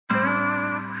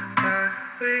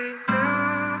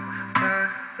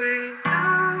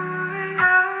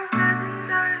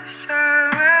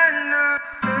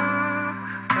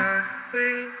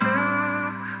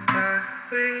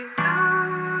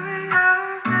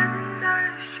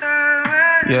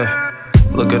Yeah,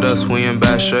 look at us, we in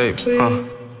bad shape,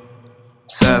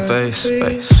 sad face,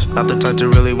 not the type to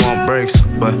really want breaks,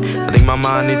 but I think my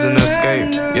mind needs an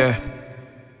escape, yeah.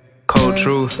 Cold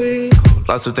truth,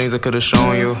 lots of things I could've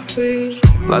shown you,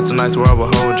 lots of nights where I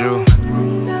would hold you,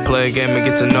 play a game and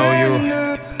get to know you.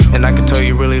 And I could tell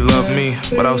you really love me,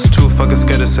 but I was too fucking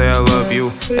scared to say I love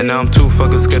you. And now I'm too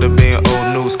fucking scared of being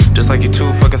old news, just like you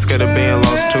too fucking scared of being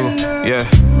lost too, yeah.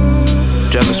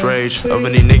 Jealous rage of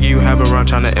any nigga you have around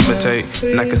trying to imitate,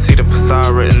 and I can see the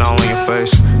facade written all on your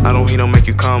face. I don't, he don't make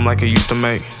you come like it used to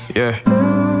make, yeah.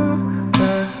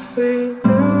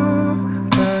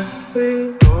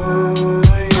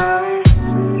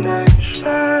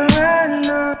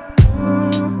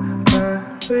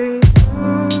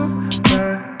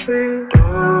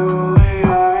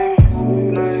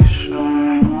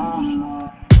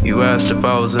 You asked if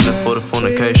I was in it for the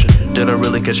fornication. Did I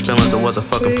really catch feelings or was I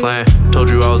fucking playing? Told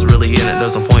you I was really in it,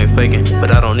 there's no point in faking.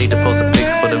 But I don't need to post a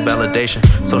pics for the validation.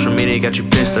 Social media got you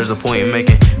pissed, there's a point in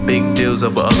making big deals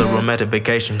over other romantic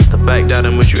vacations. The fact that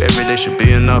I'm with you every day should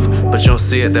be enough, but you don't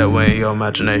see it that way in your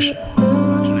imagination.